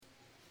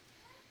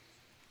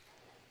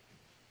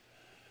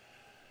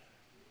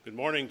Good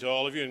morning to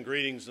all of you, and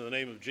greetings in the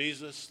name of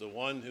Jesus, the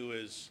one who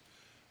is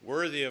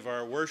worthy of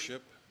our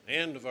worship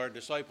and of our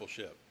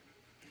discipleship.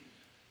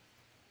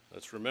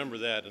 Let's remember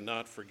that and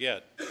not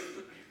forget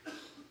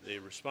the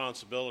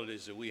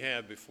responsibilities that we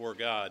have before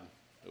God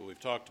that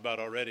we've talked about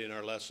already in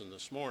our lesson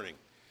this morning.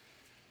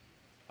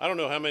 I don't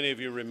know how many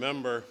of you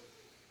remember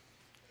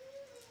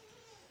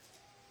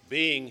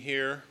being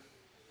here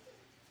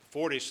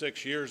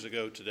 46 years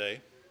ago today.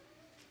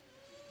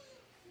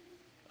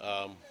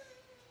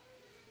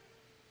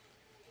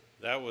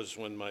 That was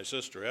when my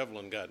sister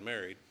Evelyn got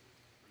married.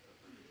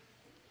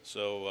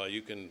 So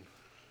you can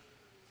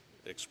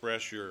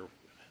express your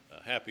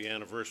happy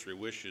anniversary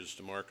wishes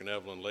to Mark and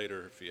Evelyn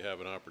later if you have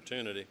an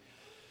opportunity.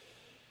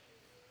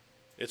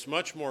 It's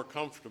much more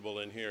comfortable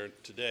in here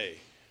today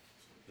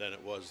than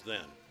it was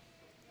then.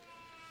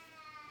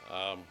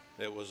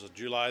 It was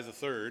July the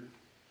 3rd,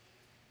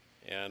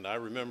 and I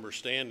remember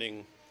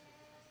standing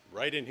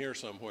right in here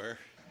somewhere,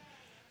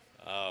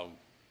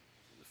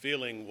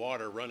 feeling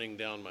water running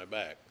down my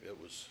back. It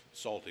was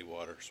salty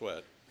water,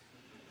 sweat.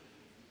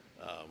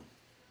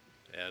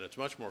 And it's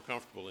much more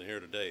comfortable in here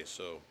today,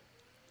 so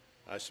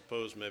I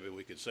suppose maybe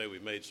we could say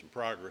we've made some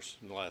progress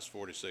in the last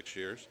 46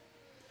 years.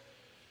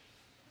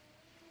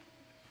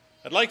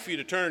 I'd like for you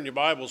to turn your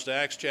Bibles to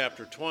Acts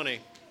chapter 20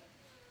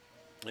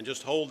 and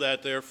just hold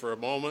that there for a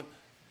moment.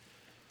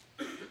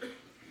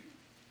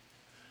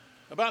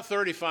 About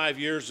 35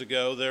 years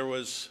ago, there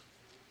was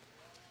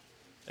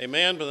a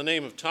man by the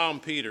name of Tom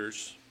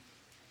Peters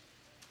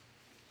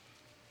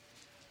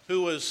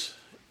who was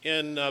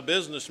in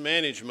business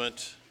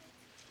management,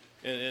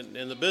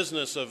 in the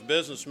business of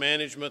business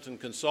management and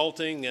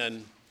consulting,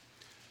 and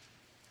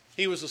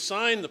he was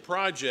assigned the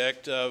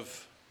project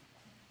of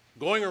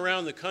going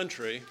around the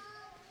country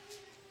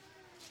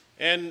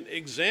and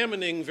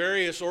examining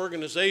various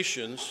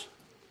organizations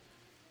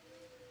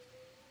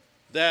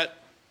that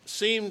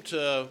seemed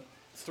to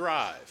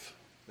thrive,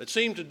 that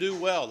seemed to do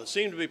well, that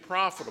seemed to be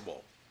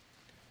profitable.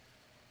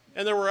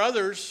 And there were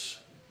others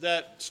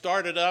that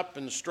started up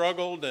and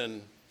struggled,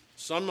 and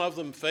some of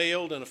them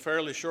failed in a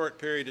fairly short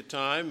period of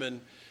time. And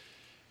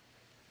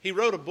he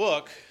wrote a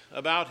book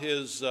about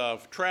his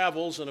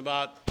travels and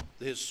about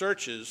his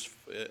searches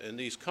in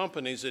these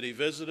companies that he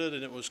visited,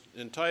 and it was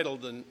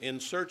entitled In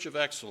Search of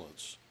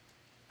Excellence.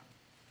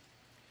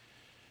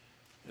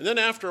 And then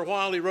after a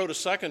while, he wrote a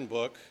second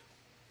book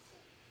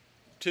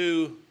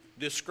to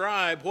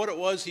describe what it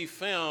was he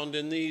found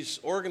in these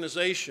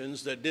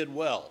organizations that did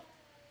well.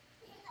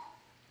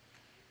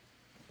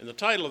 And the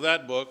title of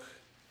that book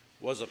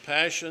was A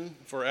Passion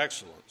for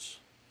Excellence.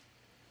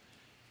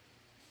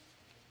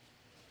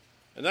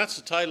 And that's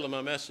the title of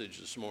my message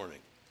this morning,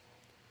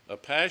 A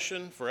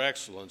Passion for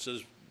Excellence.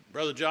 As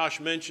Brother Josh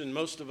mentioned,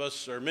 most of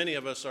us, or many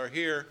of us, are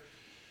here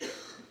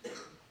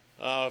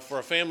for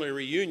a family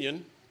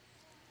reunion.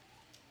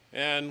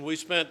 And we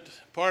spent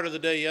part of the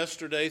day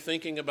yesterday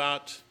thinking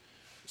about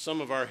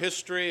some of our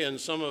history and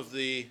some of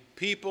the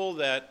people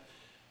that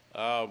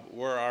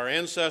were our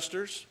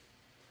ancestors.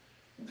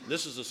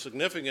 This is a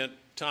significant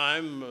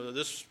time,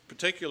 this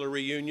particular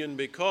reunion,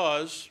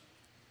 because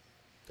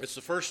it's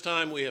the first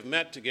time we have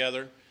met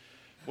together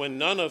when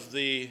none of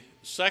the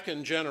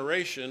second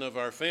generation of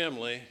our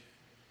family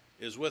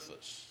is with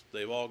us.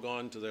 They've all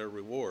gone to their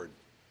reward.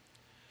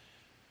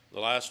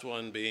 The last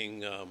one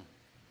being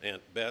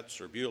Aunt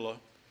Betts or Beulah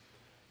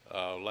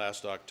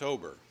last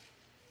October.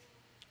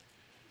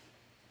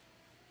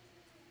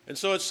 And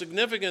so it's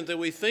significant that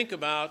we think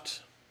about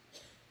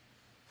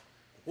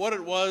what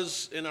it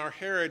was in our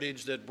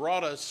heritage that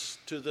brought us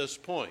to this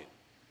point.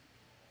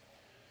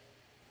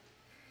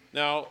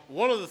 Now,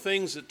 one of the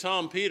things that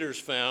Tom Peters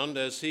found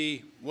as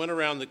he went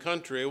around the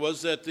country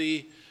was that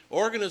the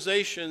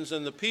organizations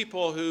and the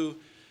people who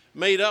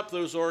made up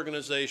those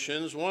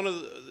organizations,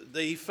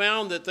 he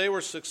found that they were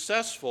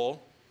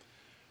successful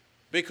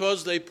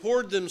because they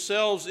poured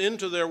themselves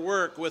into their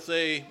work with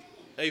a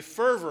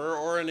fervor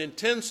or an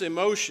intense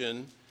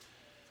emotion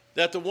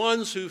that the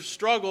ones who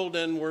struggled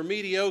and were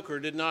mediocre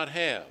did not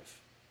have.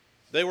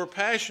 They were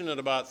passionate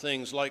about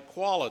things like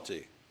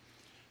quality.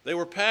 They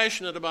were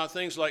passionate about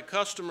things like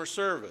customer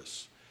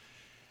service.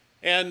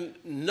 And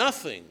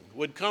nothing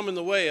would come in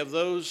the way of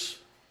those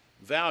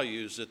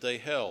values that they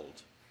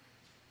held.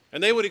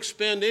 And they would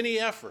expend any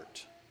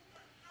effort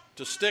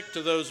to stick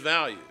to those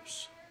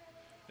values.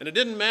 And it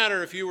didn't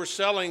matter if you were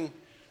selling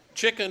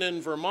chicken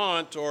in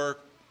Vermont or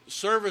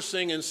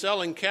servicing and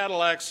selling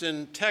Cadillacs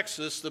in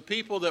Texas. The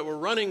people that were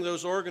running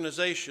those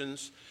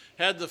organizations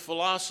had the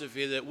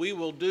philosophy that we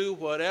will do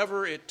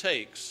whatever it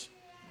takes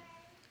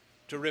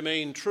to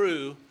remain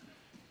true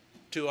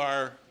to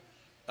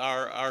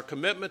our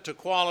commitment to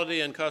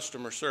quality and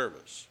customer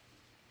service.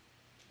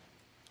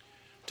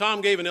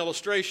 Tom gave an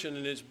illustration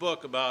in his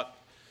book about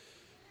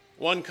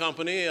one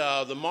company,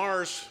 the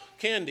Mars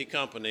Candy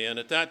Company, and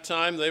at that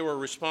time they were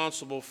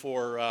responsible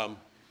for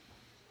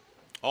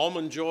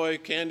Almond Joy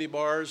candy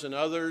bars and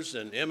others,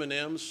 and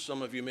M&Ms.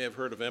 Some of you may have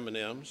heard of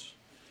M&Ms.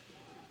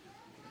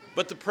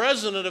 But the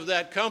president of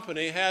that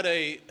company had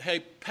a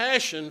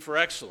passion for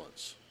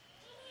excellence.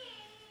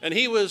 And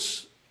he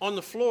was on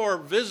the floor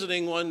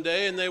visiting one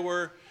day, and they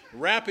were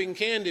wrapping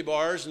candy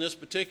bars in this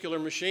particular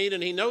machine,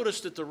 and he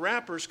noticed that the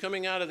wrappers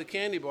coming out of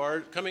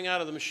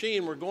the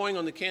machine were going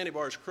on the candy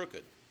bars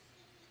crooked.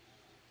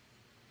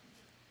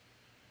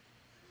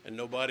 And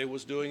nobody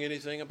was doing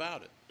anything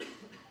about it.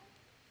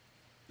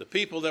 The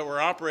people that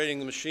were operating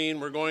the machine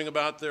were going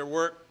about their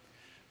work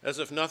as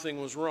if nothing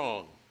was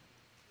wrong.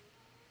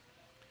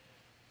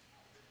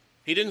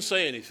 He didn't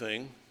say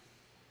anything,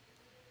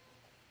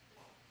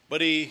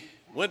 but he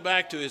went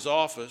back to his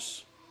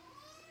office,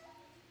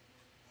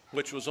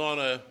 which was on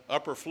an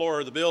upper floor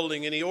of the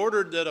building, and he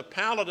ordered that a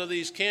pallet of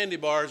these candy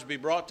bars be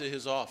brought to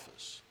his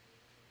office.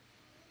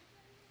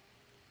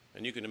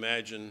 And you can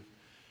imagine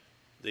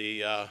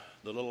the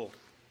little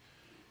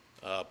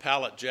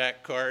pallet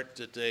jack cart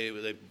that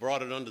they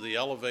brought it under the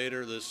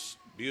elevator, this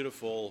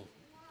beautiful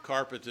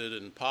carpeted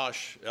and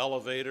posh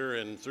elevator,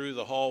 and through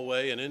the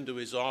hallway and into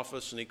his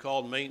office, and he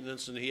called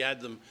maintenance, and he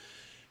had them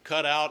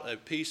cut out a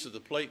piece of the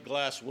plate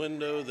glass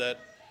window that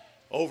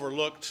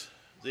overlooked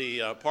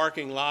the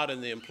parking lot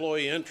and the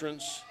employee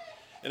entrance.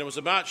 And it was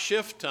about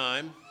shift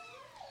time,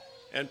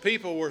 and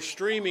people were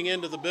streaming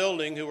into the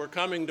building who were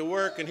coming to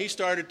work, and he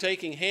started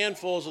taking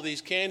handfuls of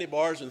these candy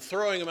bars and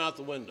throwing them out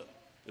the window.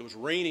 It was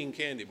raining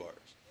candy bars.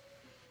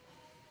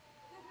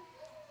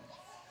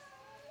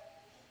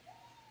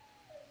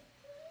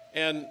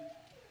 And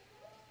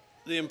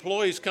the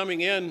employees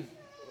coming in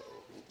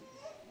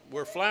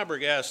were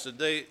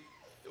flabbergasted.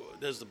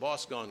 Has the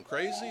boss gone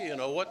crazy? You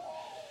know, what?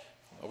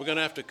 Are we going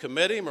to have to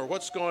commit him, or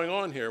what's going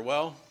on here?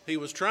 Well, he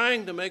was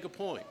trying to make a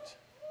point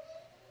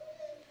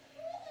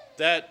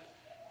that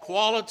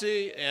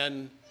quality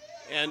and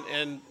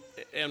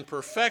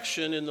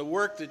perfection in the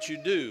work that you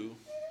do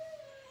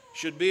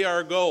should be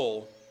our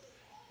goal,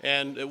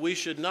 and that we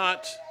should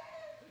not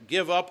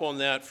give up on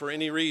that for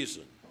any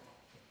reason.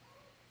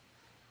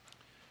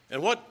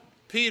 And what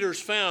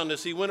Peters found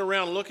as he went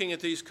around looking at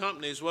these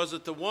companies was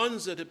that the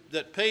ones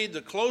that paid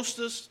the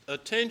closest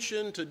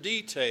attention to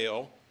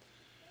detail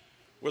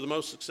were the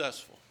most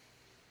successful.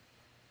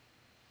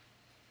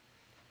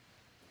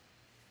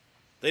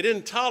 They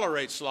didn't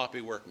tolerate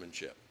sloppy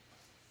workmanship.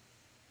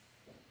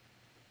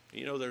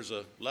 You know, there's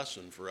a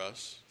lesson for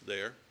us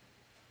there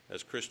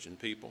as Christian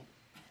people.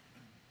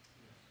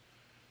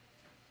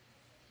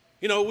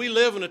 You know, we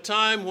live in a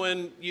time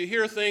when you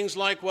hear things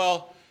like,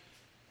 well,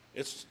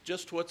 it's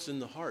just what's in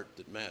the heart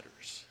that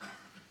matters.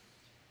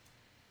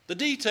 The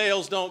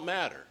details don't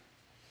matter.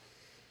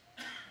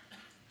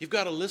 You've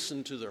got to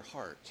listen to their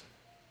heart.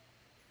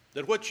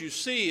 That what you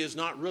see is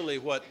not really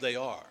what they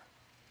are.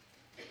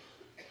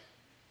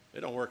 They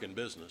don't work in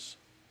business.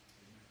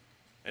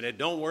 And it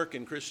don't work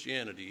in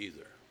Christianity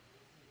either.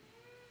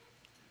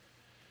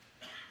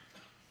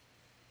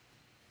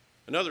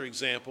 Another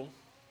example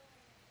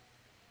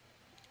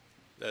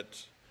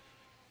that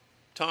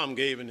Tom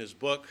gave in his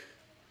book.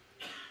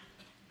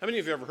 How many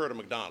of you ever heard of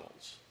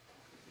McDonald's?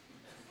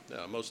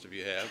 Yeah, most of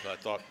you have. I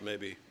thought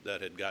maybe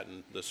that had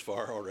gotten this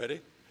far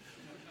already.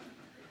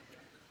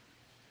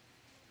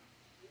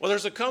 Well,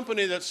 there's a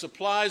company that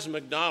supplies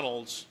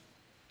McDonald's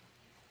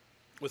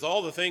with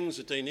all the things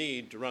that they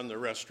need to run their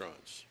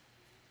restaurants.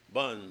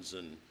 Buns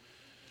and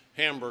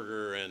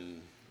hamburger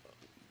and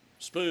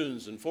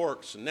spoons and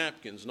forks and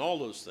napkins and all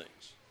those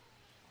things.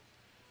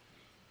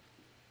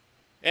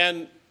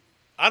 And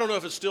I don't know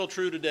if it's still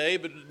true today,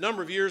 but a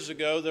number of years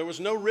ago, there was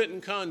no written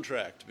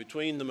contract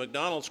between the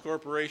McDonald's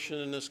Corporation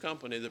and this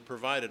company that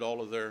provided all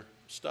of their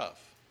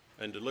stuff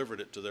and delivered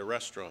it to their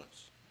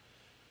restaurants.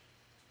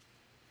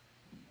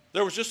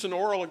 There was just an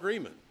oral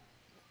agreement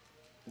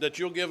that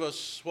you'll give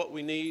us what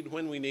we need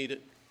when we need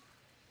it.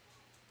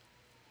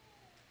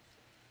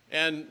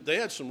 And they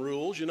had some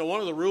rules. You know,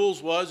 one of the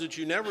rules was that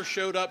you never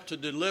showed up to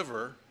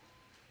deliver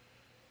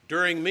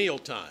during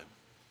mealtime,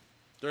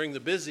 during the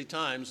busy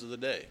times of the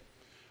day.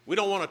 We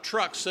don't want a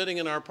truck sitting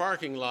in our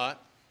parking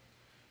lot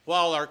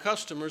while our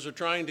customers are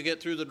trying to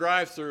get through the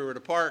drive-thru or to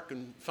park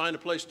and find a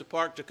place to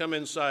park to come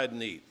inside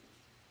and eat.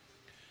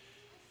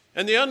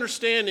 And the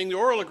understanding, the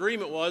oral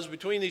agreement was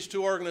between these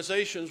two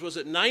organizations was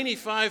that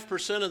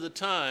 95% of the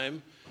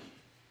time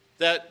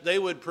that they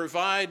would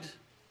provide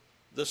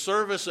the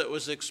service that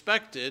was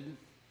expected,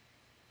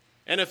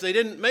 and if they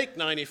didn't make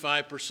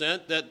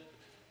 95%, that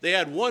they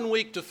had 1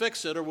 week to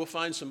fix it or we'll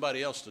find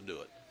somebody else to do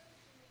it.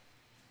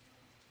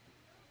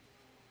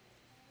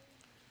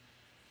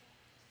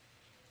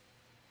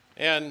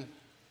 And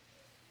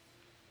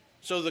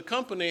so the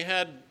company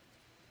had,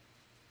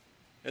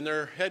 in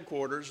their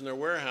headquarters, in their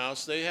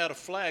warehouse, they had a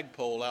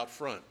flagpole out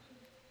front.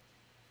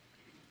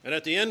 And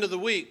at the end of the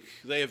week,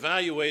 they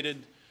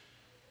evaluated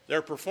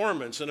their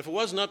performance. And if it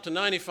wasn't up to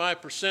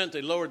 95%,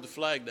 they lowered the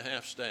flag to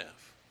half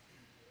staff.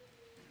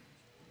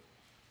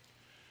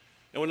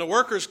 And when the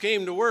workers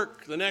came to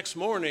work the next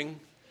morning,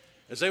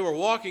 as they were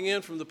walking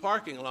in from the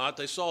parking lot,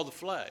 they saw the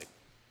flag.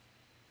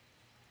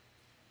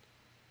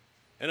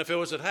 And if it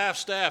was at half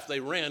staff, they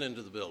ran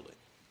into the building.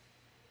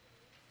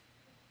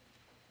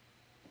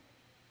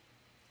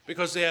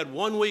 Because they had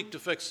 1 week to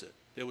fix it.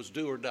 It was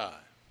do or die.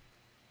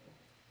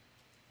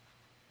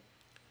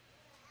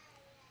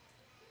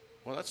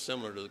 Well, that's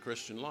similar to the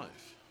Christian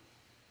life.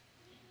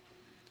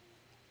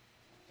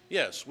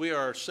 Yes, we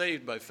are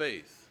saved by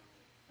faith.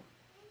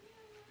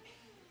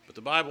 But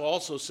the Bible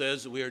also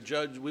says that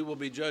we will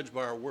be judged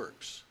by our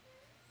works.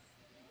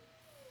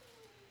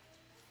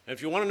 And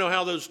if you want to know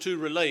how those two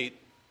relate,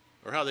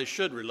 or how they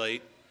should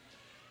relate,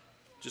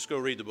 just go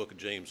read the book of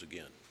James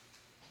again.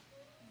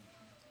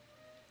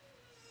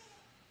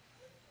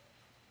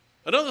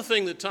 Another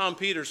thing that Tom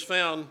Peters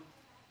found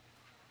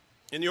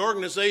in the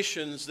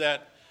organizations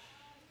that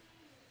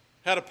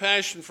had a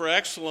passion for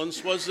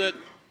excellence was that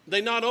they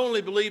not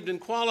only believed in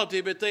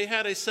quality, but they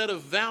had a set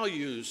of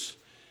values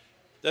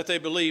that they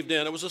believed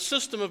in. It was a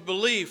system of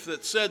belief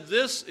that said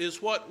this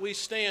is what we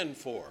stand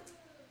for.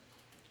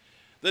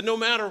 That no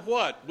matter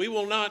what, we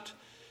will not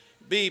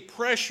be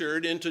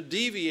pressured into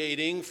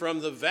deviating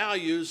from the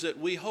values that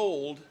we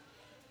hold.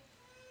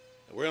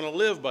 We're going to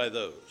live by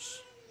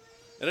those.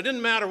 And it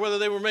didn't matter whether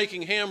they were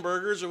making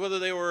hamburgers or whether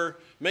they were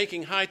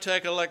making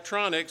high-tech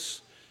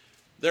electronics.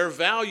 Their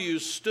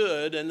values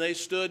stood, and they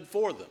stood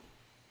for them.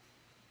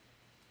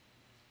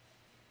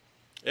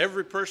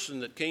 Every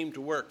person that came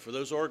to work for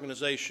those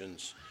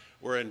organizations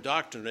were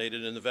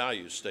indoctrinated in the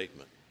values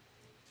statement.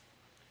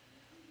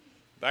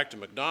 Back to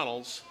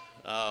McDonald's.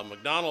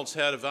 McDonald's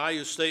had a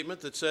value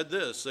statement that said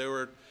this.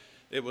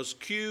 It was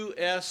Q,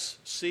 S,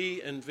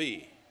 C, and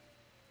V.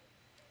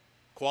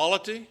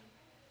 Quality,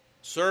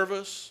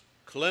 service,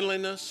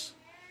 cleanliness,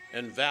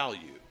 and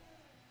value.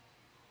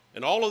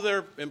 And all of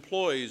their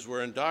employees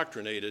were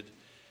indoctrinated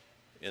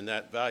in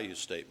that value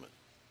statement.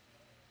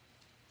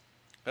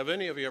 Have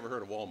any of you ever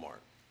heard of Walmart?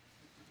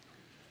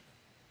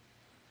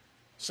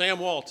 Sam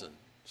Walton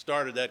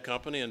started that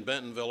company in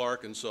Bentonville,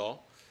 Arkansas.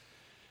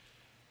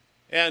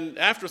 And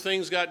after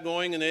things got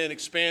going and they had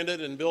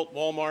expanded and built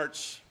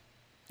Walmarts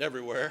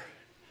everywhere,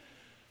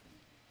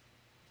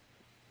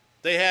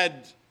 they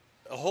had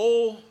a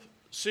whole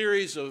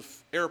series of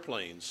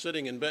airplanes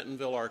sitting in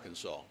Bentonville,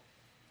 Arkansas.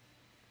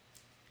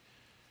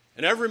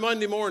 And every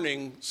Monday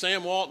morning,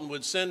 Sam Walton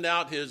would send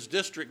out his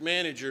district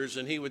managers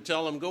and he would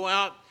tell them, go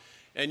out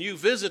and you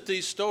visit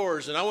these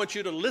stores and I want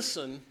you to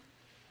listen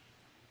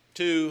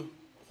to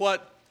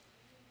what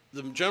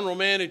the general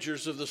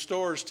managers of the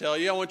stores tell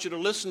you. I want you to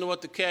listen to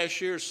what the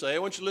cashiers say. I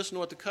want you to listen to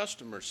what the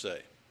customers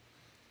say.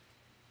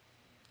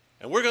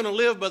 And we're going to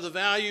live by the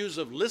values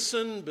of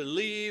listen,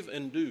 believe,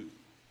 and do.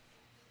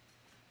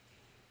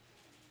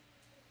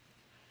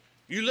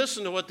 You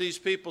listen to what these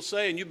people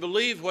say and you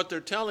believe what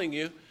they're telling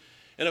you.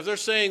 And if they're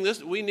saying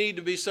this, we need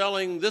to be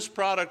selling this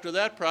product or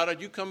that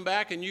product, you come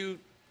back and you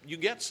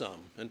get some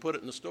and put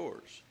it in the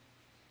stores.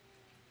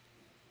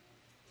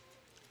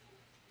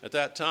 At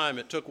that time,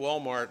 it took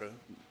Walmart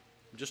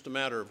just a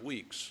matter of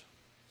weeks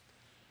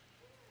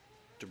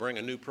to bring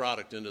a new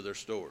product into their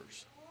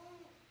stores.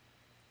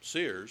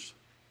 Sears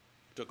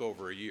took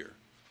over a year.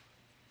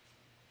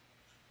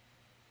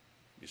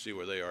 You see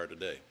where they are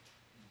today.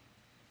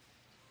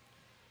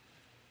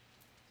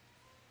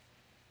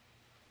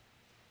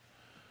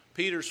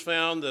 Peters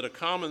found that a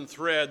common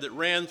thread that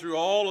ran through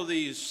all of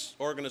these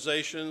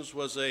organizations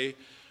was a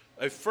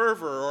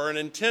fervor or an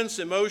intense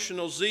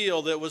emotional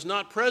zeal that was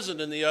not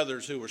present in the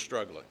others who were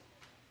struggling.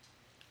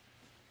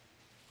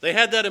 They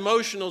had that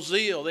emotional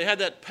zeal, they had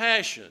that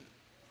passion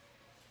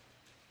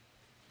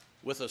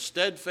with a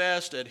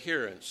steadfast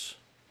adherence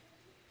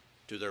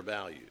to their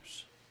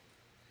values.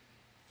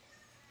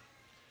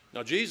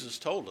 Now, Jesus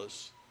told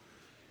us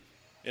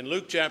in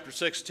Luke chapter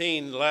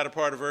 16, the latter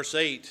part of verse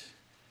 8,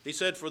 he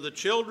said, "For the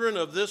children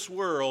of this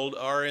world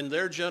are in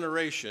their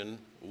generation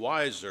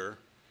wiser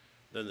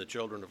than the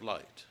children of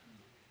light."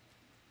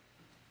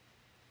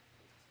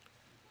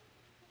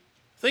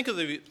 Think of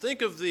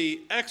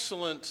the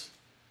excellent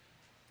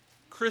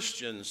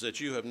Christians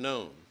that you have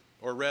known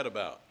or read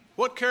about.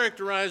 What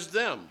characterized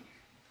them?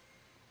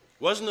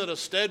 Wasn't it a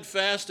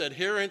steadfast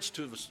adherence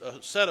to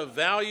a set of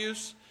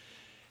values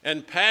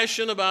and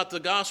passion about the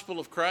gospel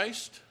of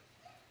Christ?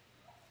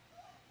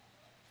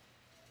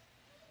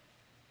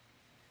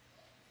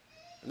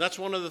 And that's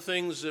one of the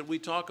things that we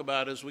talk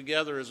about as we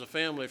gather as a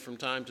family from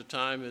time to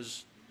time,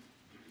 is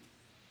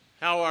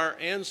how our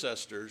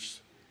ancestors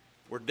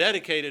were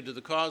dedicated to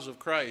the cause of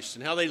Christ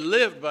and how they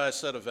lived by a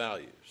set of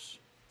values.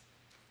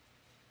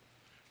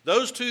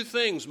 Those two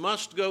things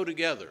must go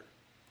together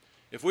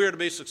if we are to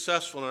be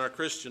successful in our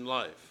Christian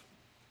life.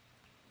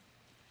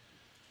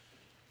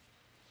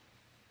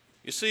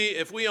 You see,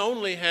 if we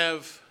only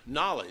have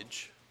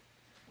knowledge,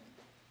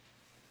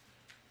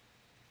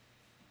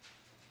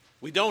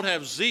 we don't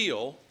have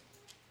zeal,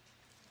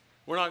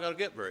 we're not going to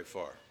get very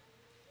far.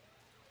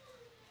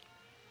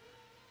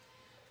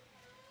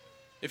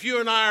 If you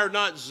and I are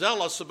not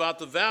zealous about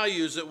the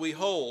values that we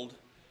hold,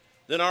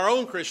 then our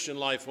own Christian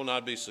life will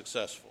not be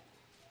successful.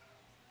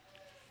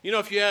 You know,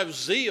 if you have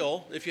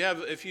zeal, if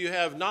you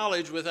have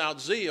knowledge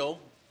without zeal,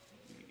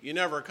 you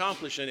never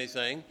accomplish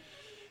anything.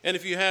 And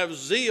if you have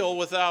zeal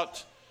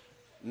without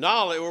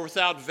knowledge or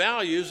without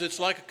values, it's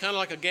kind of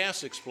like a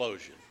gas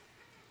explosion.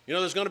 You know,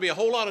 there's going to be a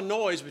whole lot of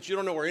noise, but you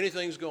don't know where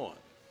anything's going.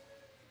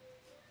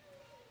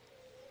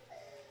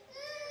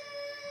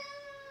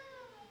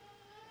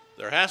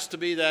 There has to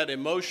be that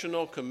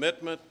emotional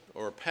commitment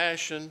or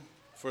passion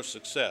for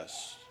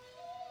success.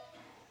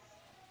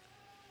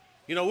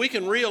 You know, we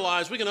can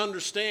realize, we can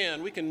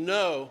understand, we can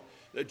know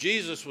that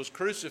Jesus was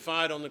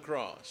crucified on the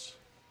cross.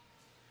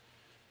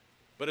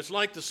 But it's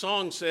like the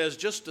song says,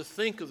 just to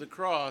think of the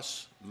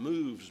cross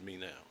moves me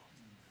now.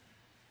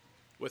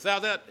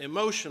 Without that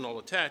emotional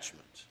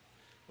attachment,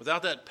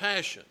 without that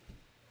passion,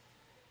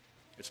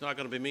 it's not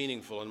going to be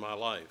meaningful in my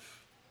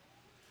life.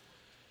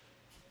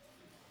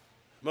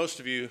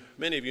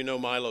 Many of you know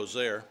Milo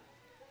Zaire.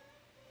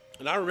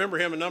 And I remember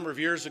him a number of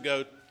years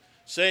ago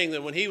saying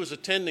that when he was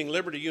attending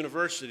Liberty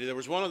University, there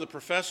was one of the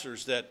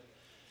professors that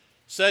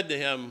said to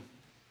him,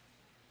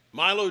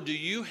 Milo, do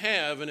you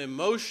have an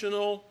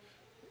emotional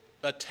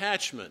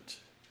attachment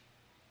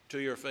to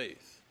your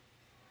faith?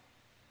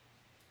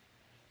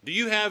 Do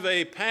you have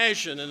a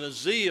passion and a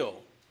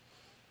zeal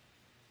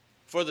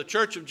for the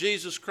Church of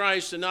Jesus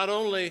Christ, and not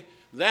only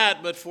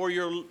that, but for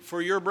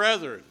your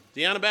brethren,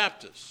 the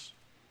Anabaptists?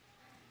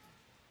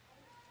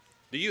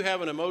 Do you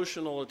have an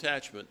emotional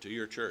attachment to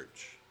your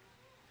church?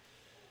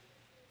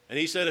 And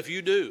he said, if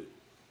you do,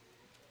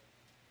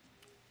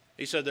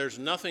 he said, there's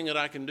nothing that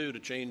I can do to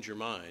change your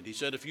mind. He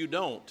said, if you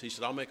don't, he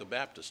said, I'll make a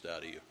Baptist out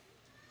of you.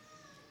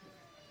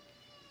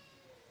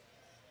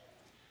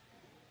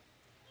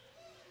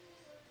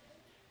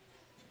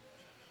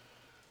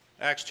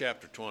 Acts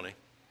chapter 20.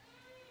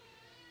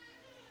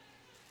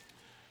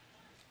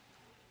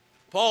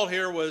 Paul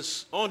here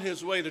was on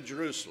his way to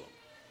Jerusalem.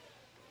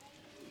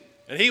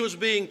 And he was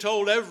being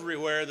told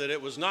everywhere that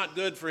it was not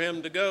good for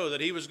him to go, that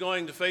he was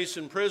going to face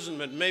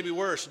imprisonment, maybe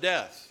worse,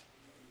 death.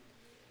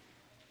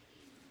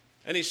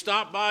 And he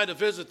stopped by to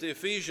visit the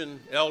Ephesian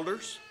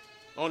elders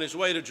on his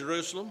way to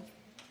Jerusalem.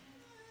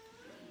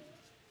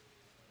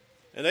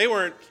 And they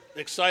weren't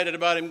excited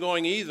about him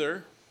going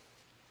either.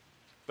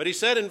 But he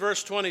said in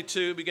verse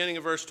 22, beginning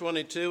of verse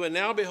 22, and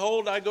now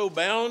behold, I go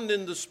bound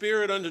in the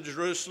Spirit unto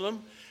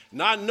Jerusalem,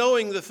 not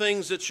knowing the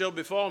things that shall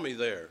befall me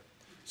there,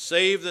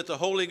 save that the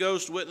Holy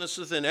Ghost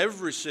witnesseth in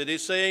every city,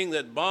 saying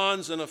that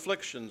bonds and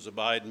afflictions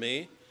abide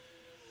me.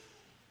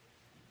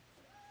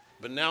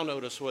 But now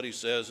notice what he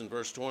says in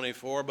verse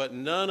 24, but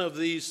none of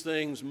these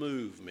things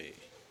move me.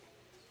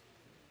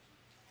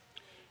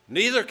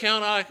 Neither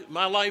count I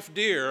my life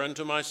dear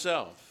unto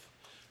myself,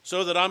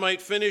 so that I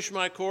might finish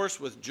my course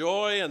with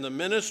joy and the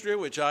ministry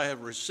which I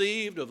have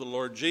received of the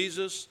Lord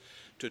Jesus,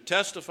 to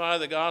testify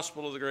the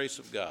gospel of the grace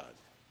of God.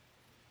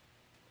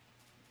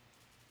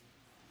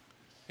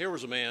 Here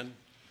was a man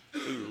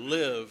who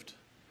lived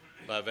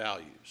by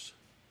values.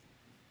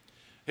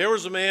 Here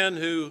was a man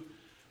who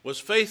was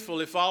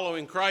faithfully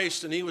following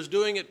Christ, and he was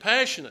doing it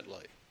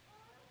passionately.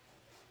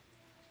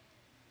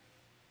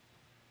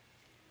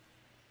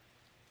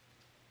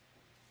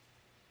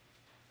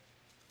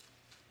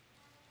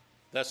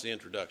 That's the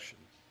introduction.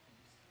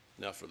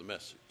 Now for the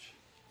message.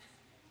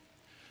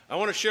 I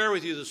want to share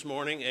with you this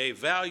morning a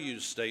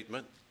values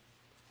statement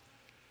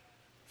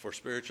for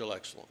spiritual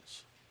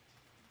excellence.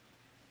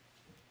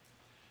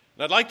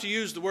 And I'd like to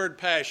use the word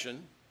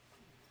passion,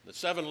 the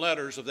 7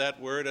 letters of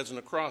that word, as an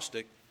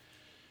acrostic.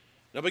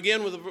 Now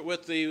begin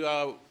with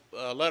the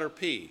letter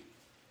P.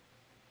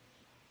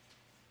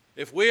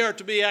 If we are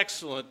to be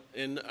excellent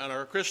in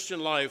our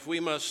Christian life,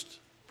 we must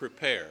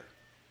prepare.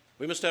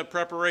 We must have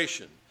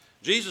preparation.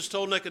 Jesus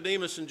told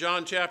Nicodemus in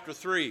John chapter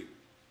 3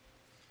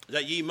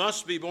 that ye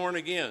must be born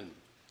again.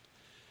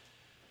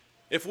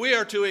 If we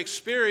are to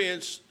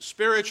experience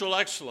spiritual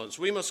excellence,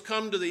 we must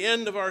come to the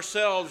end of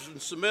ourselves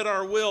and submit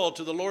our will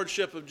to the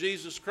Lordship of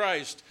Jesus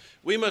Christ.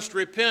 We must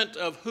repent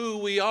of who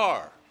we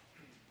are,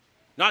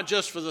 not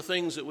just for the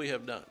things that we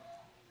have done.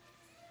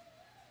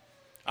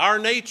 Our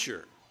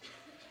nature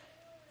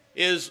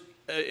is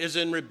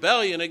in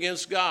rebellion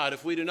against God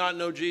if we do not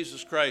know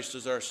Jesus Christ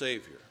as our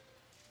Savior.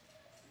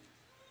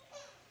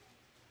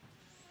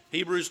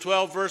 Hebrews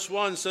 12 verse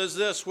 1 says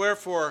this,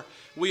 wherefore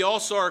we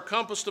also are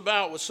compassed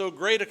about with so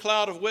great a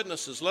cloud of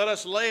witnesses. Let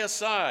us lay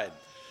aside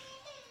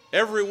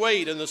every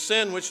weight and the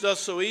sin which doth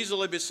so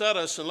easily beset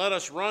us, and let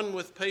us run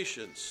with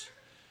patience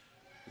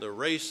the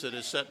race that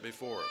is set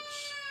before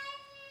us.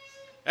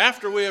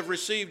 After we have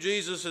received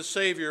Jesus as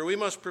Savior, we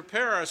must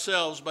prepare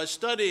ourselves by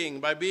studying,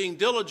 by being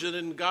diligent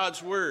in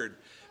God's Word,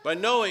 by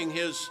knowing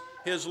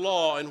His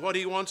law and what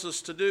He wants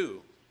us to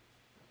do.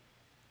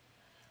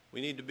 We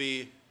need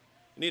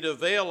to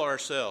avail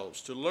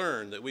ourselves to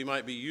learn that we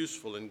might be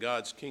useful in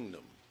God's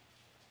kingdom.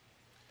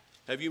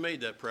 Have you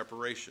made that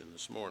preparation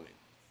this morning?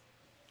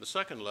 The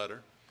second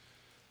letter,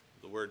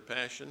 the word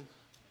passion,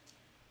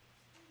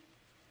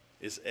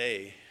 is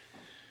A,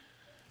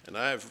 and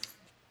I have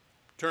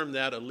termed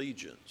that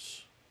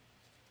allegiance.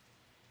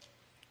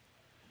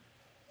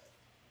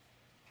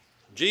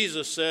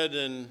 Jesus said,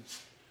 and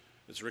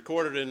it's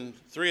recorded in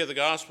 3 of the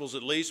Gospels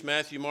at least,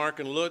 Matthew, Mark,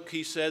 and Luke,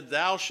 he said,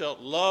 thou shalt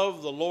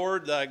love the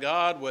Lord thy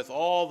God with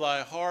all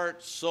thy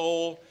heart,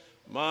 soul,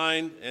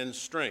 mind, and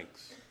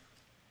strength.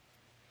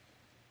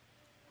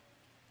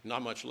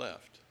 Not much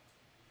left.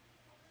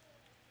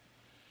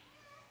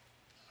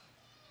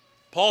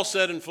 Paul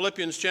said in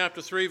Philippians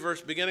chapter 3,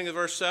 beginning of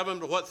verse 7,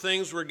 "But what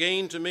things were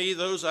gained to me,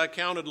 those I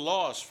counted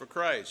loss for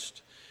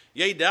Christ.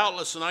 Yea,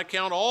 doubtless, and I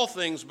count all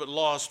things but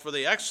loss for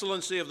the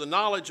excellency of the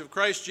knowledge of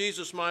Christ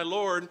Jesus my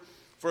Lord,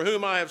 for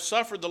whom I have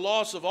suffered the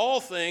loss of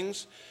all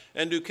things,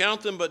 and do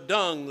count them but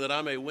dung, that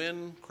I may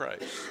win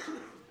Christ,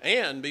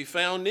 and be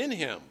found in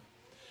him,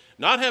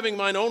 not having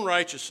mine own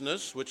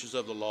righteousness, which is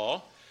of the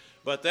law,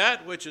 but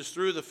that which is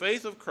through the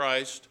faith of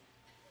Christ,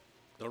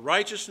 the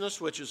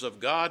righteousness which is of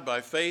God by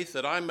faith,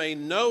 that I may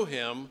know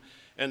him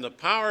and the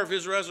power of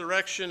his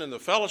resurrection and the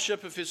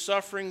fellowship of his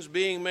sufferings,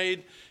 being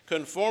made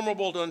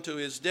conformable unto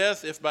his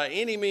death, if by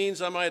any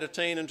means I might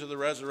attain unto the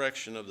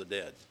resurrection of the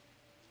dead."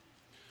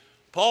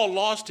 Paul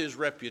lost his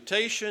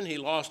reputation, he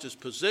lost his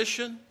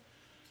position,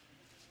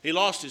 he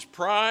lost his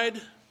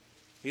pride,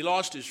 he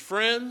lost his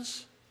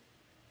friends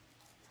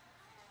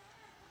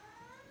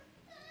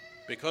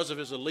because of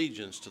his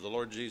allegiance to the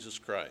Lord Jesus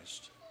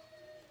Christ.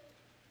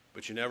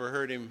 But you never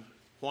heard him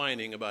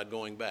whining about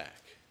going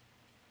back.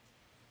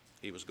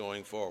 He was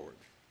going forward.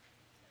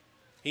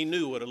 He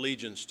knew what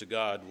allegiance to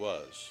God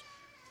was.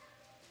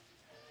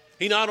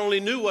 He not only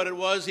knew what it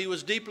was, he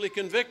was deeply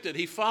convicted.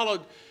 He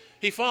followed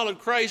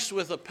Christ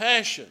with a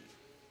passion,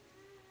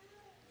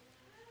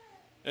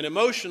 an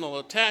emotional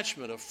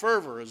attachment, a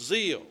fervor, a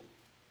zeal.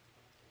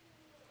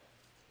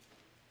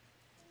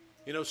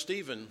 You know,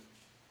 Stephen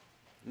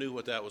knew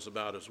what that was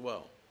about as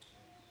well.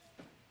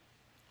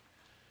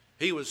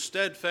 He was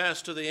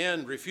steadfast to the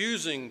end,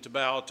 refusing to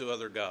bow to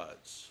other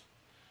gods.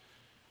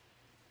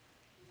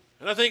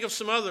 And I think of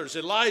some others,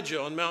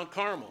 Elijah on Mount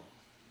Carmel,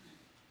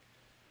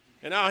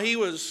 and how he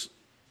was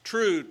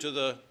true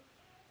to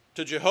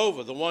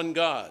Jehovah, the one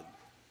God.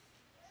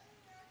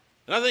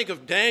 And I think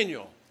of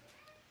Daniel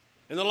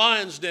in the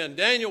lion's den.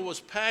 Daniel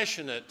was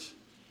passionate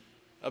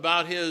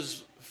about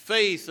his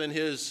faith and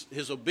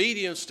his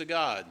obedience to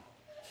God.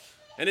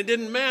 And it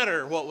didn't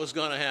matter what was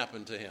going to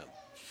happen to him.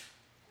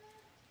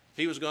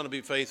 He was going to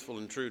be faithful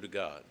and true to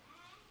God.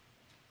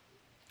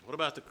 What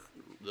about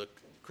the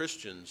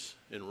Christians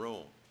in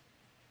Rome?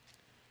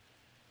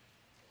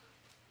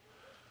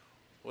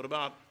 What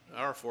about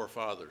our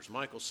forefathers,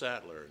 Michael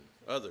Sattler and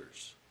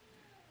others,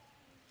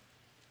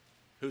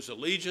 whose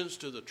allegiance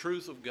to the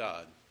truth of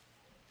God,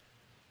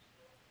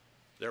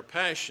 their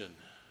passion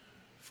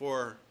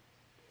for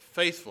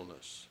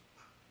faithfulness,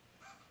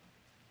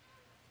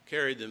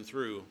 carried them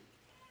through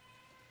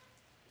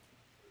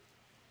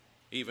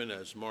even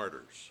as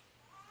martyrs?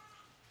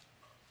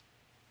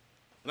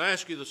 And I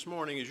ask you this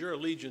morning, is your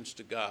allegiance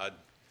to God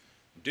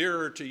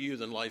dearer to you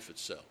than life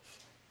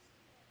itself?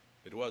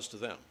 It was to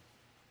them.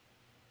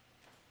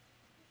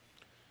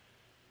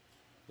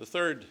 The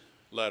third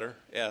letter,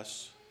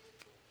 S.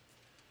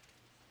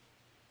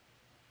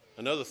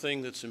 Another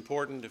thing that's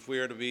important if we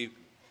are to be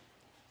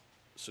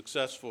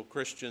successful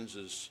Christians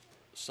is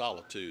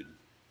solitude.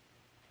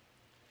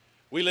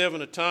 We live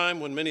in a time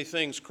when many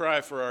things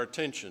cry for our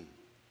attention.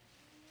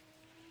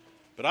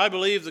 But I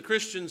believe the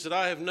Christians that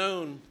I have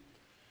known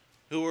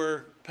who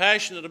were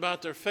passionate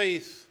about their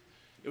faith,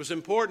 it was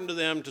important to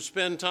them to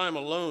spend time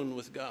alone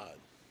with God.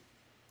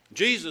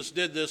 Jesus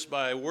did this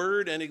by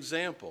word and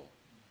example.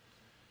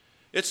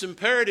 It's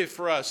imperative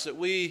for us that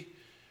we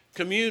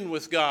commune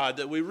with God,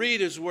 that we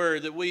read his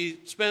word, that we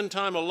spend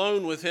time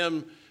alone with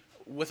him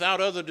without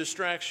other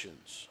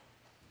distractions.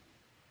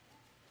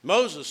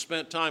 Moses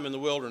spent time in the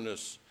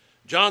wilderness.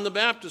 John the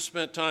Baptist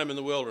spent time in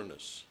the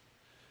wilderness.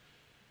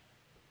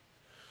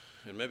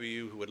 And maybe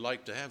you would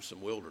like to have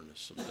some wilderness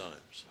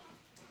sometimes.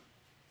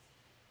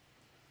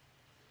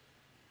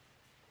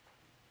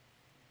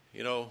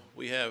 You know,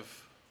 we have,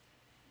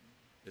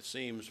 it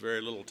seems,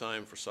 very little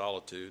time for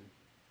solitude.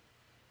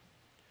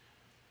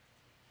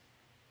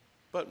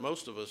 But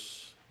most of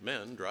us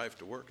men drive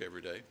to work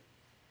every day.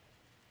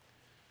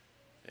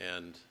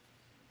 And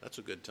that's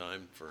a good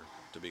time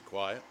to be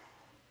quiet.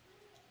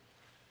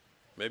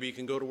 Maybe you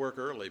can go to work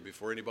early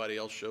before anybody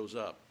else shows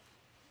up.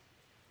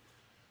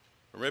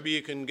 Or maybe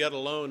you can get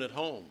alone at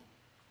home.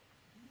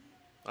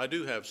 I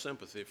do have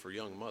sympathy for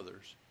young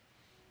mothers.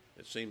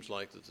 It seems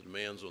like that the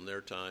demands on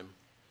their time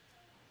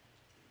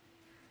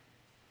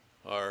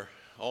are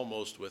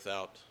almost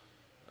without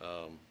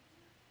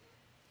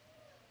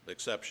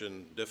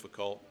exception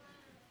difficult.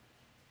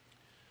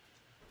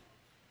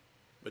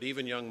 But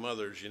even young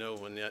mothers, you know,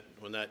 when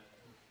that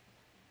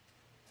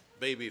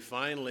baby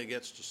finally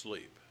gets to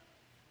sleep,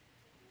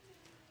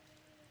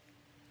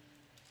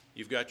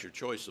 you've got your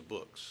choice of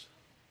books.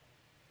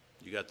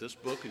 You got this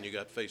book and you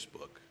got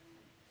Facebook.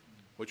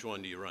 Which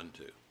one do you run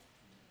to?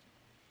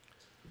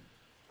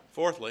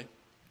 Fourthly,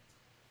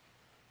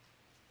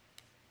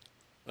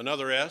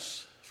 another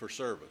S for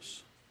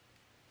service.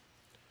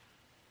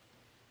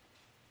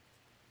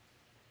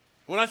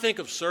 When I think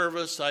of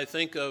service, I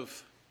think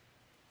of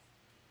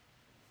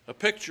a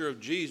picture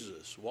of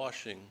Jesus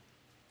washing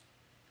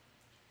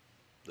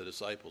the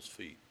disciples'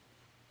 feet.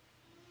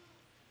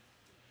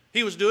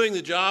 He was doing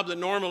the job that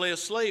normally a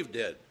slave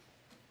did.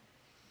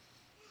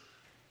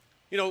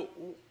 You know,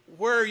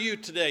 where are you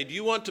today? Do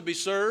you want to be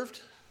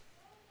served?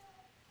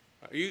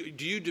 Do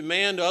you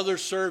demand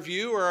others serve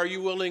you, or are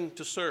you willing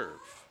to serve?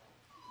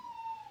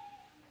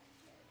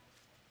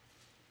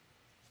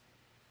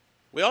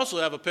 We also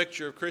have a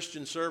picture of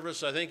Christian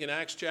service, I think, in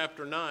Acts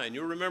chapter 9.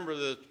 You'll remember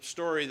the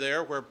story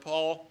there where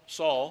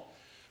Saul,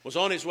 was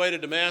on his way to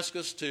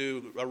Damascus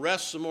to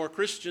arrest some more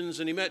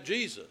Christians, and he met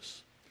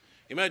Jesus.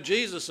 He met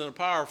Jesus in a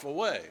powerful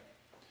way.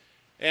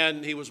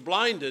 And he was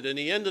blinded, and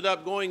he ended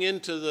up going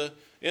into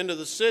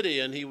the city,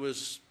 and he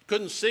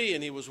couldn't see,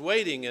 and he was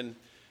waiting, and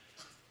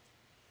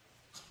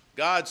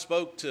God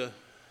spoke to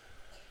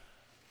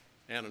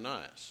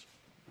Ananias.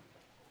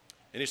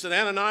 And he said,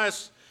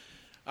 Ananias,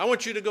 I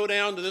want you to go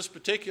down to this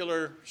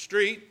particular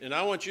street, and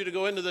I want you to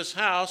go into this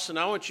house, and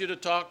I want you to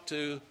talk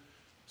to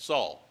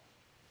Saul.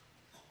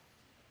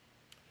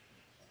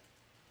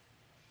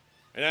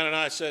 And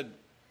Ananias said,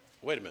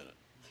 wait a minute.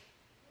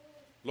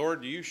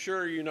 Lord, are you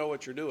sure you know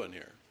what you're doing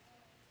here?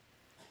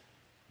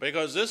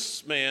 Because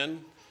this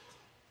man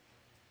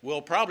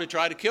will probably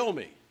try to kill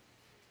me.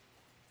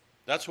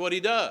 That's what he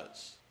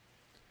does.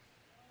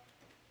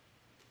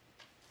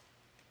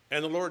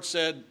 And the Lord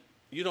said,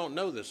 you don't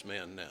know this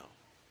man now.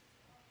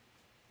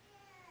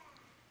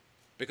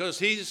 Because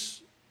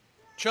he's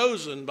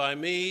chosen by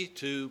me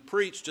to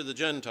preach to the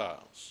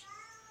Gentiles.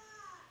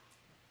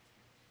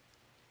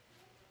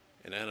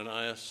 And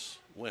Ananias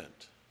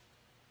went.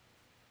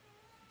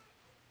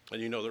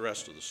 And you know the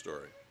rest of the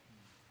story.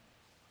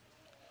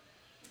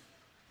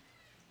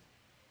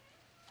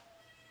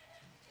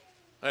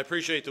 I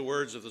appreciate the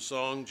words of the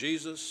song,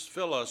 Jesus,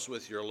 fill us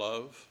with your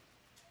love.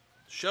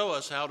 Show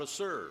us how to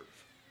serve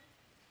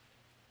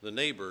the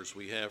neighbors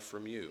we have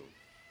from you.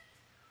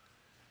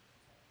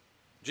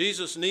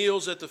 Jesus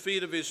kneels at the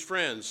feet of his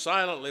friends,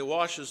 silently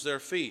washes their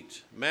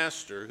feet,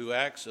 master who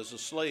acts as a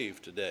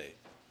slave today.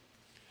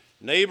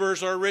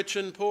 Neighbors are rich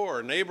and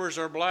poor. Neighbors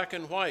are black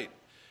and white.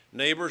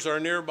 Neighbors are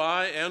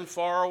nearby and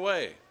far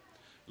away.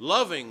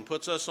 Loving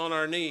puts us on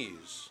our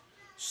knees,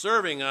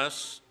 serving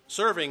as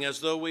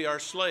though we are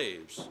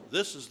slaves.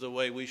 This is the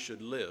way we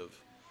should live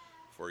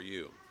for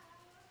you.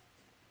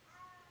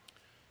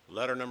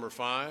 Letter number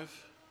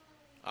 5,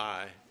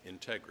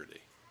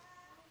 integrity.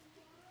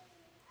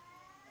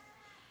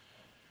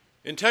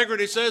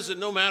 Integrity says that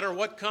no matter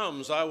what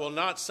comes, I will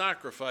not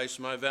sacrifice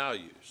my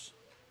values.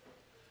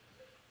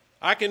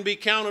 I can be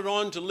counted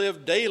on to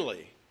live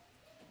daily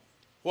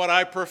what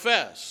I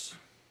profess.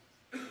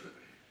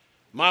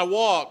 My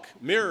walk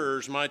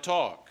mirrors my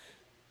talk.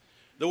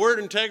 The word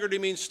integrity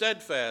means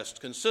steadfast,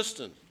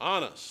 consistent,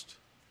 honest.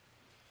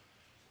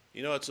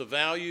 You know, it's a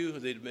value.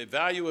 The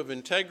value of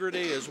integrity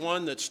is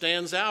one that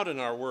stands out in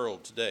our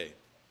world today.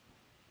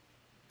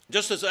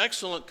 Just as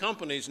excellent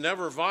companies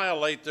never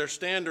violate their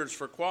standards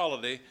for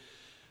quality,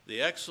 the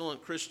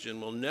excellent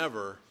Christian will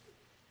never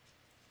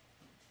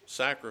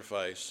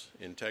sacrifice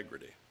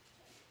integrity.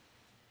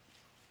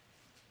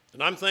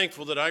 And I'm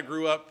thankful that I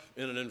grew up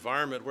in an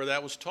environment where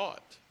that was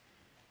taught.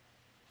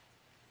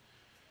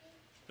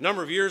 A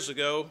number of years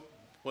ago,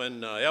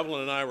 when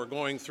Evelyn and I were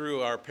going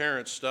through our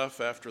parents' stuff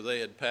after they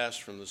had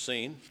passed from the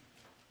scene,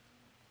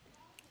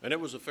 and it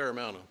was a fair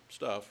amount of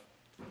stuff,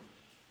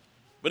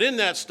 but in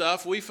that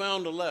stuff, we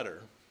found a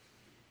letter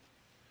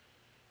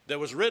that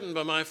was written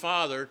by my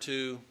father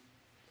to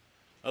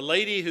a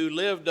lady who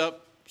lived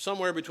up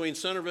somewhere between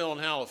Centerville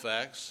and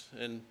Halifax,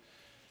 and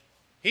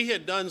he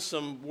had done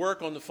some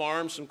work on the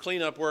farm, some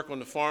cleanup work on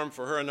the farm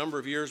for her a number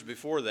of years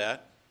before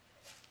that.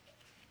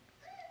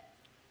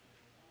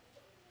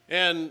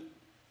 And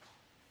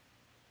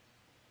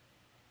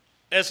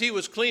as he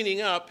was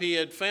cleaning up, he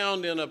had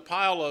found in a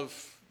pile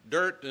of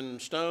dirt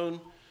and stone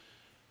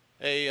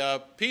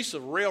a piece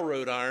of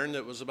railroad iron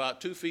that was about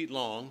 2 feet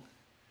long.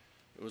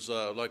 It was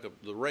like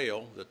the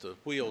rail that the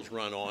wheels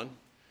run on.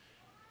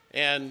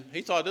 And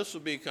he thought this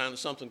would be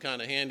something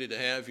kind of handy to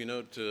have, you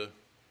know, to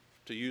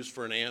use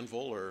for an anvil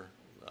or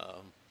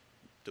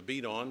to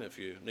beat on if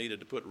you needed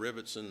to put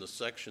rivets in the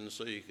sections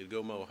so you could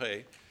go mow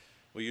hay.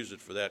 We used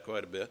it for that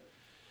quite a bit.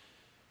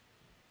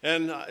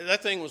 And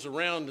that thing was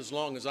around as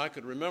long as I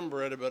could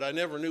remember it, but I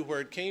never knew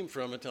where it came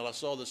from until I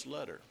saw this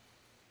letter.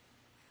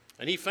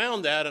 And he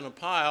found that in a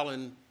pile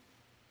and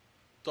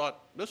thought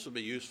this would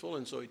be useful,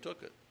 and so he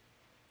took it.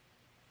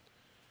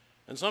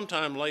 And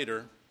sometime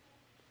later,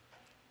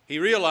 he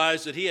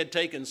realized that he had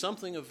taken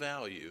something of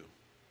value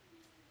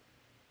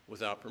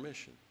without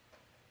permission.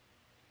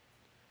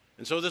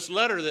 And so this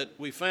letter that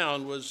we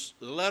found was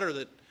the letter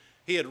that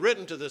he had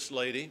written to this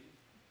lady,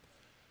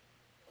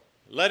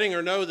 letting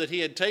her know that he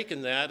had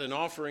taken that and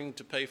offering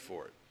to pay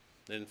for it.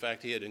 And in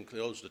fact, he had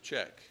enclosed a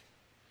check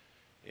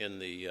in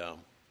the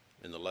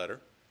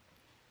letter.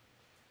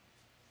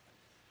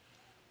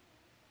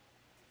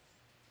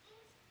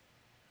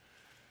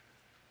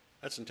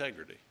 That's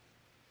integrity.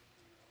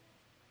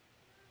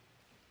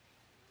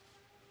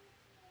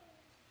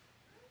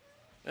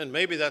 And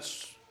maybe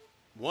that's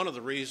one of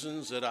the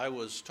reasons that I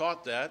was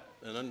taught that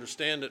and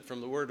understand it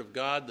from the Word of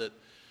God, that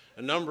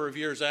a number of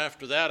years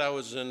after that, I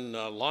was in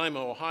Lima,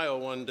 Ohio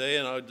one day,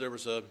 and there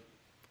was a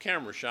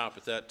camera shop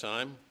at that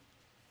time.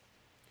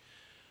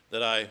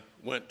 that I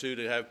went to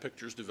have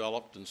pictures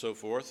developed and so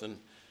forth. And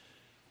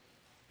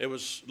it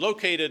was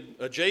located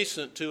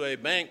adjacent to a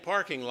bank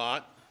parking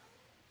lot.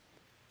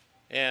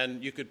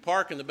 And you could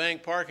park in the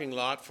bank parking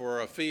lot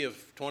for a fee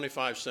of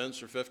 25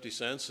 cents or 50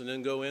 cents and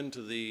then go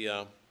into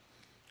the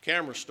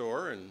camera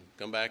store and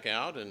come back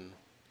out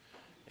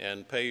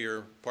and pay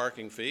your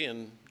parking fee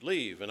and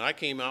leave. And I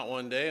came out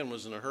one day and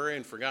was in a hurry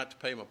and forgot to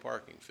pay my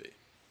parking fee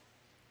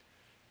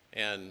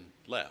and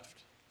left.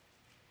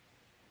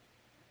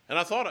 And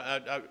I thought,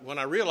 when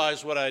I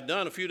realized what I had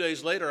done, a few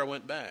days later I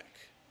went back.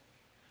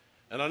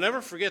 And I'll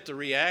never forget the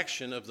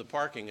reaction of the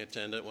parking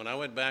attendant when I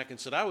went back and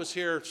said, I was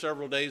here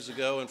several days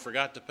ago and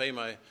forgot to pay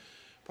my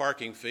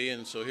parking fee,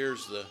 and so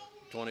here's the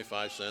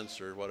 25 cents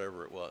or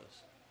whatever it was.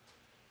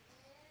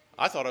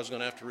 I thought I was going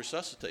to have to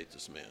resuscitate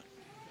this man.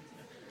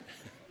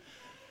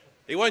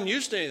 He wasn't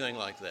used to anything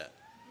like that.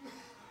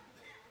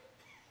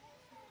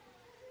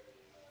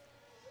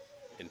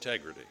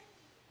 Integrity.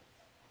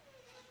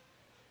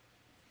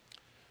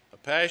 A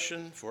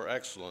passion for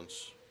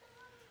excellence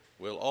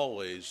will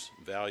always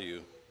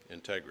value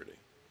integrity.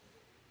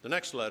 The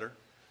next letter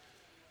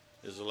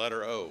is the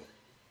letter O.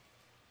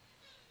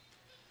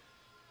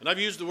 And I've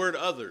used the word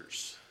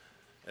others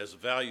as a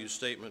value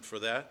statement for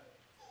that.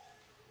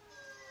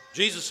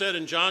 Jesus said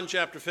in John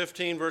chapter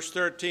 15, verse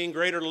 13,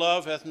 greater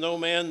love hath no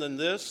man than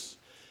this,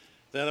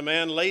 than a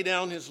man lay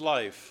down his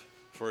life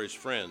for his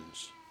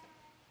friends.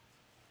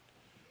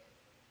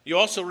 You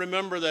also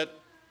remember that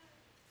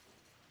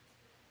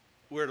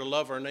we're to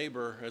love our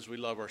neighbor as we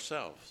love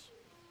ourselves.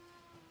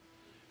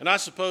 And I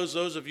suppose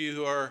those of you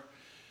who are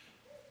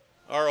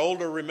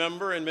older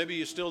remember, and maybe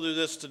you still do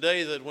this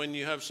today, that when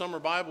you have summer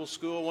Bible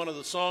school, one of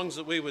the songs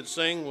that we would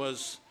sing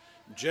was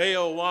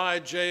J-O-Y,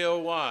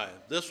 J-O-Y.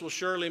 This will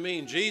surely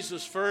mean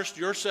Jesus first,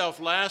 yourself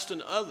last,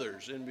 and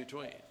others in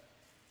between.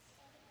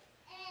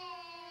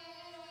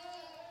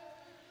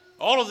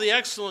 All of the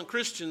excellent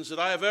Christians that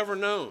I have ever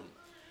known,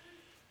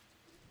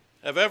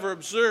 have ever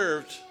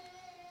observed,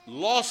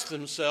 lost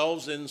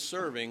themselves in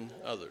serving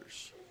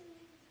others.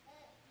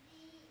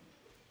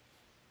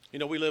 You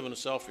know, we live in a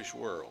selfish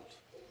world.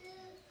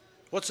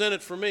 What's in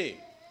it for me?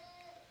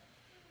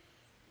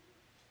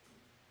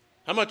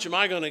 How much am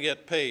I going to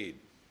get paid?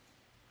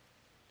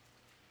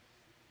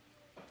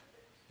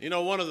 You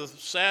know, one of the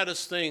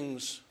saddest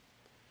things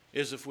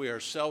is if we are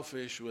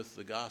selfish with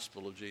the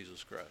gospel of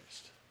Jesus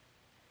Christ.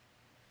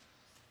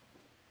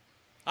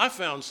 I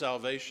found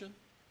salvation.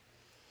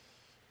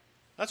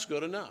 That's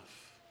good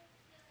enough.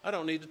 I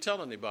don't need to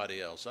tell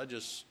anybody else. I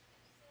just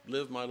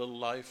live my little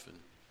life, and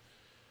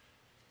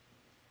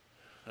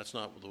that's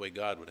not the way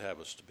God would have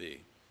us to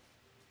be.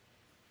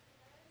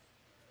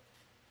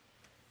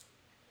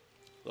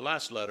 The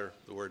last letter,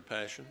 the word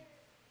passion,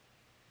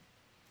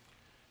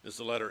 is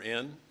the letter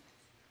N.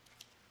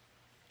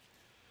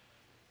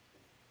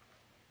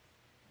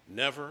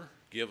 Never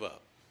give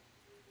up.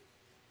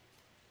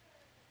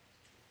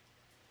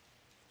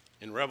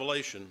 In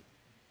Revelation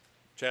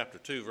chapter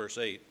 2, verse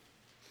 8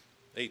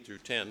 through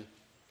 10,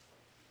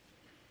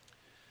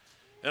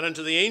 and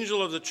unto the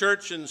angel of the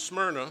church in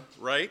Smyrna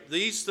write,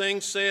 these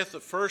things saith the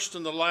first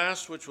and the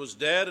last, which was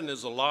dead and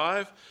is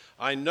alive.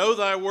 I know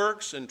thy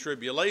works and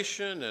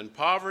tribulation and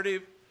poverty,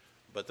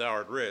 but thou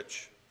art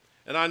rich.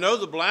 And I know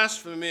the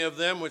blasphemy of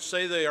them which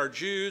say they are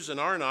Jews and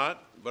are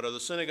not, but are the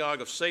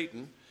synagogue of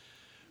Satan.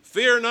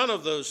 Fear none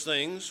of those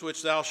things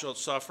which thou shalt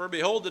suffer.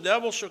 Behold, the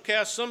devil shall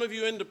cast some of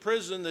you into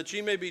prison, that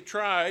ye may be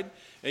tried,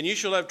 and ye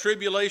shall have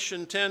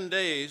tribulation 10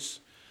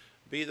 days.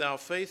 Be thou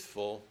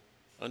faithful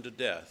unto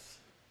death,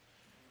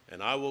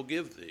 and I will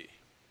give thee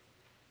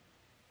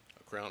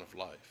a crown of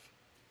life.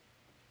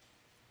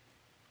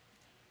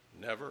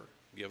 Never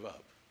give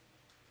up.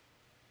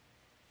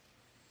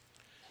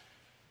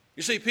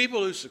 You see,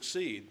 people who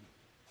succeed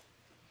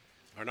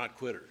are not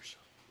quitters.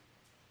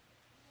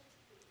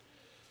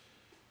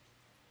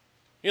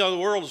 You know, the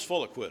world is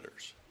full of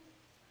quitters.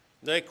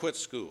 They quit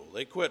school.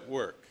 They quit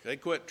work. They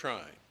quit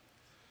trying.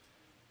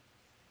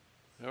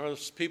 Or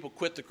people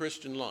quit the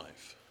Christian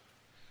life.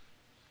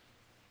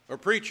 Or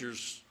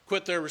preachers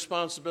quit their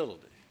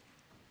responsibility.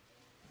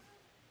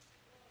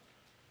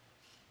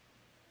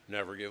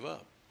 Never give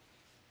up.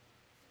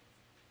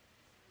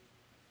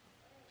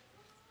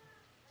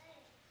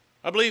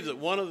 I believe that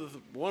one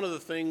of the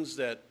things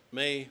that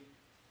may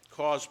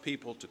cause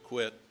people to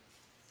quit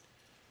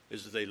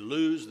is that they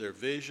lose their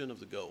vision of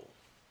the goal.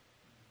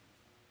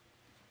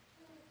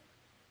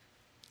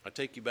 I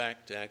take you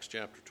back to Acts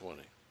chapter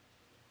 20.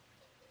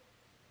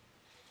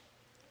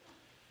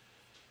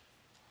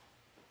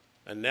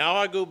 And now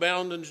I go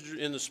bound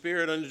in the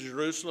Spirit unto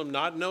Jerusalem,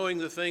 not knowing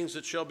the things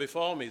that shall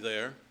befall me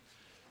there,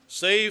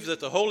 save that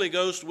the Holy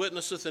Ghost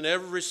witnesseth in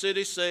every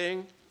city,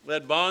 saying,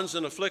 let bonds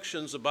and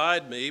afflictions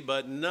abide me,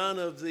 but none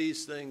of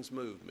these things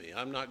move me.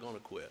 I'm not going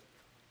to quit.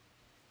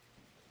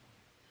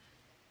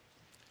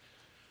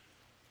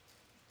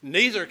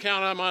 Neither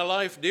count I my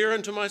life dear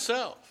unto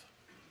myself.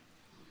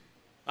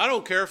 I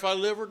don't care if I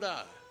live or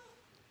die.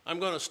 I'm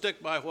going to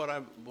stick by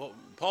what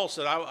Paul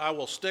said, I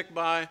will stick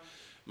by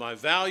my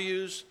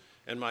values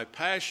and my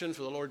passion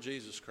for the Lord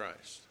Jesus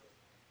Christ.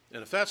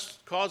 And if that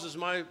causes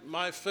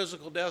my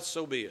physical death,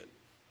 so be it.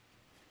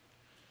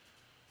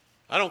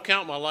 I don't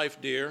count my life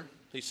dear,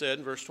 he said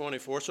in verse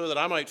 24, so that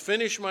I might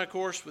finish my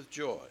course with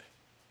joy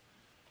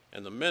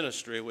and the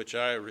ministry which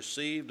I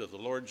received of the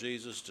Lord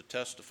Jesus to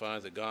testify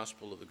the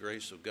gospel of the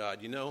grace of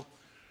God. You know,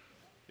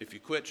 if you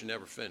quit, you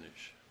never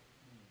finish.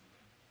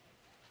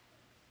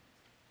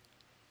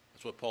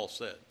 That's what Paul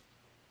said.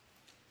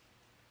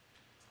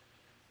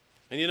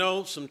 And you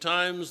know,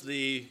 sometimes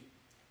the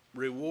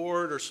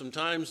reward or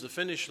sometimes the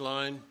finish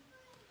line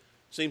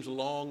seems a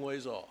long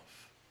ways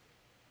off.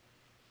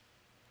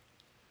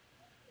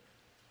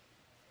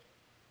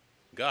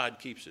 God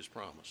keeps his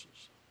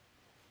promises.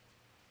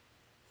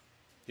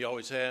 He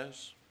always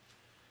has.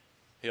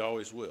 He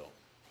always will.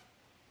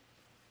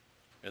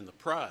 And the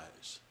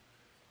prize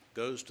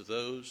goes to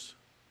those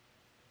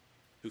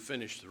who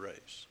finish the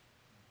race.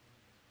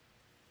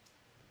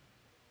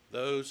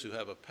 Those who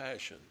have a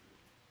passion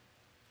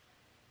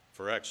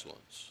for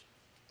excellence.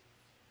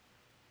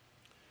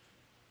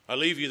 I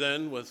leave you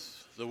then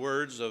with the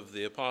words of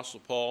the Apostle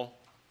Paul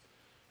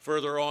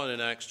further on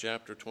in Acts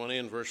chapter 20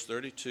 and verse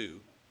 32.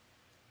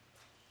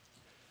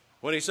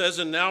 When he says,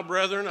 and now,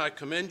 brethren, I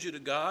commend you to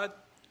God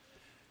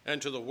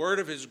and to the word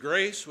of his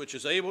grace, which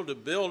is able to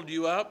build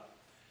you up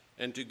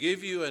and to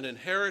give you an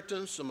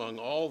inheritance among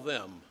all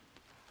them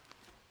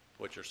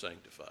which are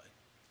sanctified.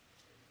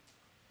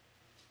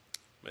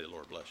 May the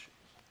Lord bless you.